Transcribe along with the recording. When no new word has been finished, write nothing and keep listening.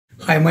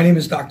Hi, my name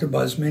is Dr.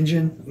 Buzz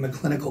Mingin. I'm a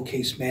clinical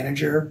case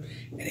manager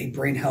and a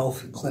brain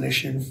health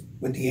clinician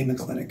with the Amen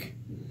Clinic.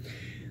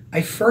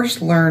 I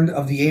first learned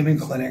of the Amen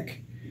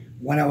Clinic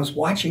when I was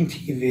watching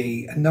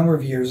TV a number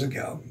of years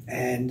ago,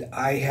 and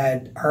I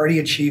had already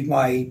achieved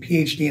my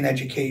PhD in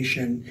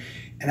education,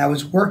 and I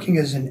was working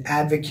as an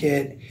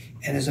advocate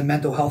and as a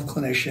mental health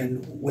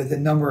clinician with a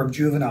number of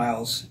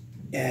juveniles,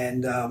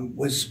 and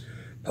was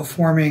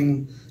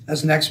performing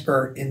as an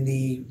expert in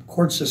the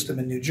court system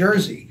in New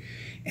Jersey.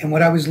 And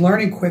what I was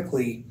learning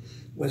quickly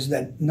was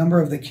that a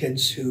number of the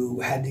kids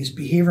who had these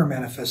behavior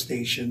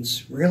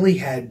manifestations really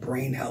had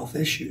brain health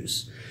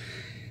issues.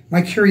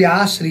 My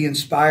curiosity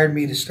inspired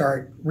me to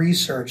start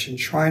research and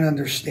try and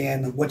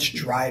understand what's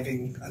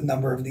driving a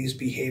number of these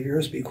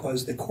behaviors,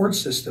 because the court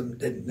system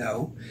didn't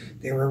know.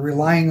 They were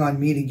relying on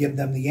me to give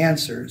them the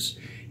answers.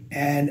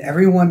 And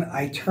everyone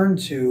I turned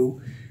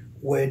to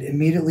would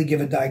immediately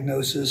give a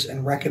diagnosis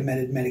and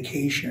recommended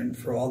medication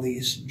for all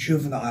these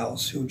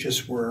juveniles who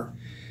just were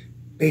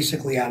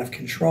basically out of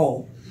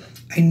control.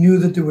 I knew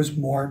that there was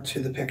more to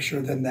the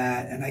picture than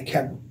that, and I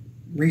kept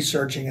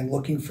researching and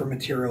looking for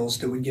materials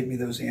that would give me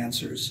those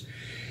answers.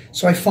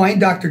 So I find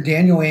Dr.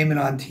 Daniel Amen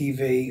on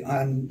TV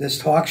on this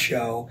talk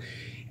show,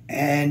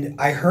 and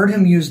I heard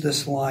him use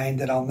this line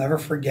that I'll never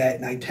forget,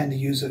 and I tend to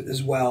use it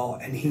as well.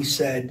 And he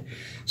said,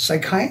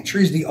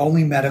 "Psychiatry is the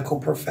only medical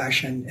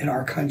profession in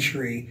our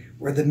country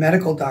where the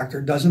medical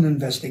doctor doesn't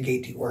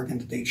investigate the organ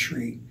that they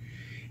treat."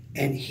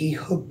 And he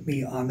hooked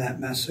me on that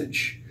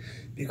message,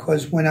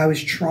 because when I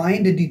was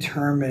trying to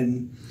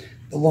determine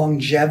the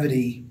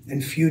longevity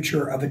and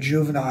future of a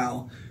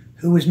juvenile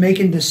who was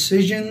making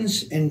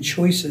decisions and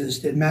choices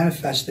that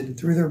manifested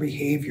through their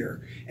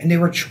behavior, and they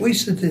were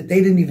choices that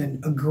they didn't even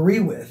agree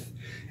with,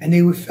 and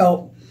they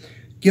felt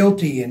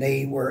guilty, and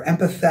they were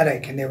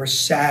empathetic, and they were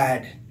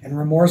sad and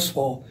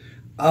remorseful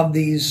of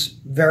these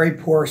very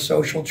poor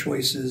social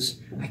choices,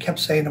 I kept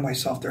saying to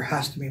myself, there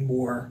has to be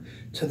more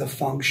to the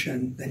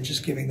function than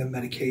just giving them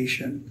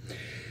medication.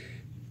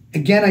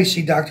 Again, I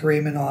see Dr.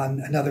 Amen on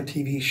another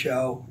TV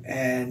show,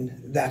 and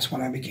that's when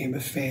I became a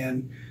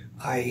fan.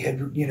 I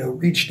had,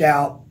 reached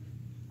out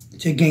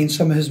to gain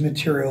some of his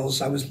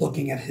materials. I was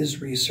looking at his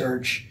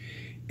research,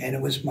 and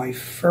it was my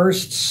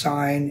first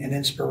sign and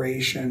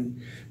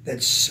inspiration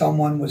that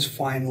someone was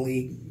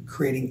finally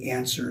creating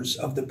answers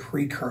of the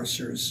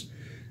precursors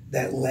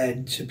that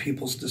led to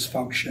people's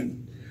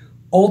dysfunction.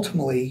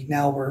 Ultimately,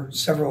 now we're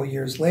several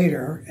years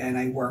later, and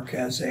I work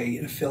as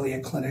an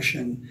affiliate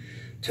clinician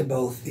to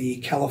both the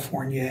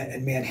California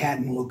and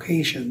Manhattan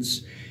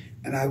locations.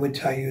 And I would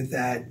tell you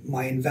that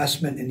my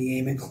investment in the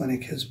Amen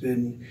Clinic has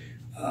been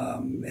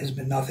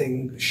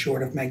nothing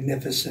short of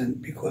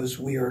magnificent, because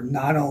we are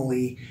not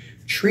only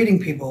treating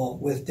people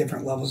with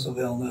different levels of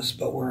illness,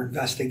 but we're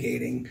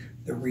investigating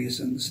the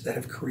reasons that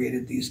have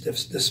created these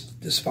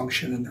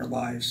dysfunction in their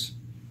lives.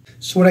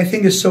 So what I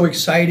think is so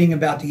exciting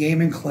about the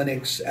Amen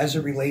Clinics as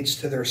it relates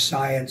to their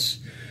science,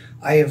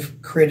 I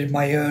have created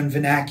my own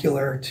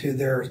vernacular to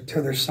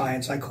their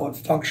science. I call it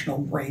functional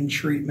brain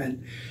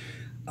treatment.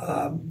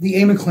 The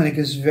Amen Clinic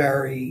is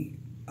very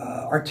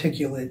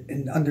articulate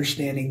in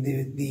understanding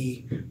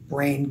the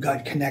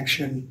brain-gut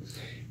connection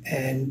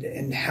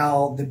and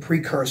how the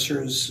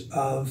precursors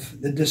of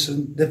the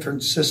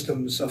different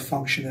systems of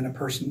function in a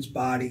person's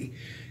body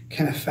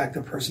can affect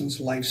a person's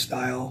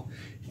lifestyle.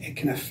 It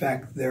can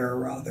affect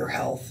their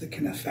health. It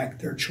can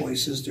affect their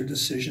choices, their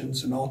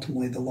decisions, and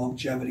ultimately the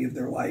longevity of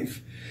their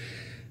life.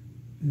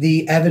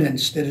 The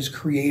evidence that is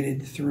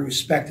created through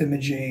SPECT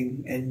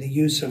imaging and the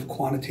use of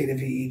quantitative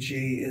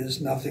EEG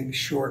is nothing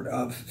short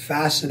of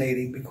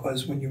fascinating,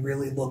 because when you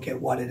really look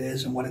at what it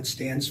is and what it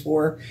stands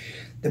for,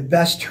 the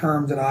best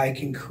term that I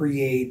can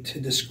create to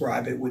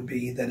describe it would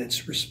be that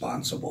it's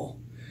responsible.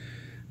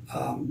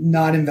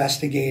 Not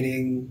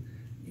investigating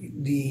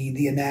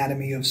the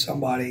anatomy of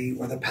somebody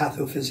or the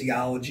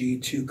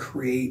pathophysiology to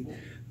create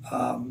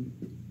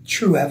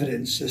true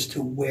evidence as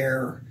to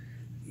where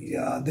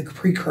the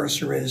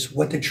precursor is,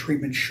 what the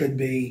treatment should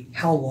be,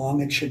 how long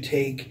it should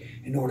take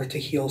in order to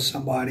heal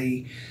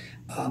somebody,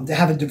 to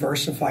have a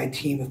diversified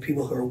team of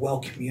people who are well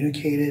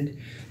communicated,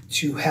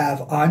 to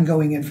have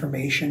ongoing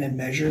information and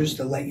measures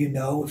to let you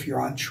know if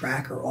you're on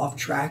track or off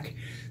track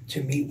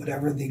to meet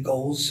whatever the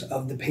goals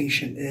of the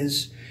patient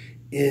is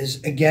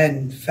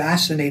again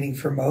fascinating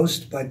for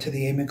most, but to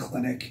the Amen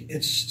Clinic,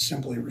 it's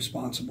simply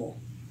responsible.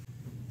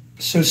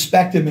 So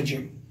SPECT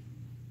imaging.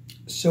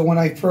 So when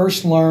I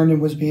first learned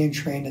and was being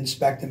trained in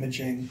SPECT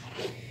imaging,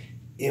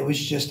 it was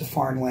just a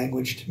foreign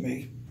language to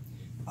me,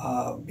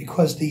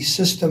 because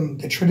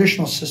the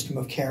traditional system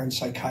of care in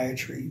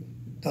psychiatry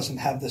doesn't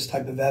have this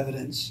type of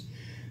evidence.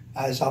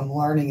 As I'm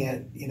learning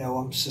it,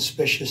 I'm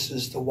suspicious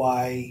as to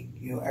why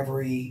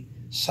every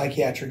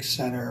psychiatric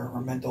center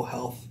or mental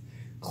health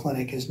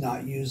clinic is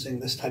not using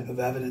this type of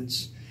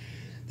evidence.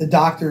 The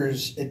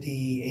doctors at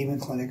the Amen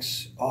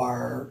Clinics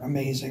are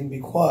amazing,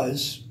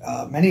 because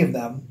many of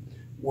them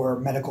were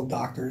medical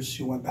doctors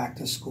who went back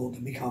to school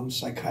to become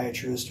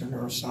psychiatrists or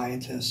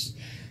neuroscientists.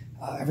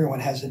 Everyone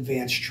has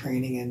advanced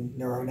training in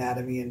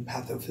neuroanatomy and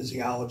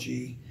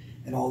pathophysiology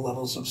in all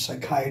levels of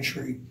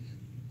psychiatry.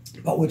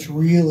 But what's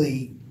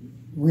really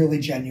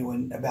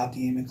genuine about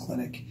the Amen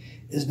Clinic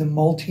is the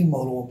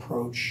multimodal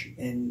approach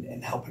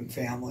in helping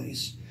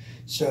families.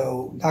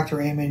 So Dr.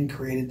 Amen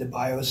created the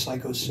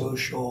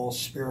biopsychosocial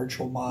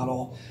spiritual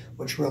model,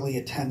 which really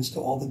attends to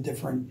all the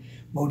different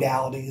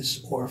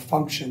modalities or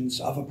functions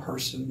of a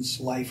person's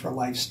life or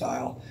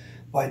lifestyle.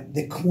 But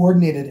the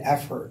coordinated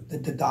effort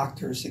that the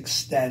doctors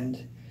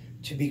extend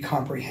to be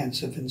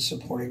comprehensive in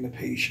supporting the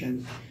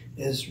patient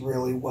is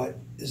really what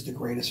is the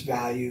greatest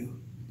value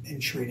in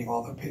treating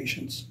all their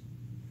patients.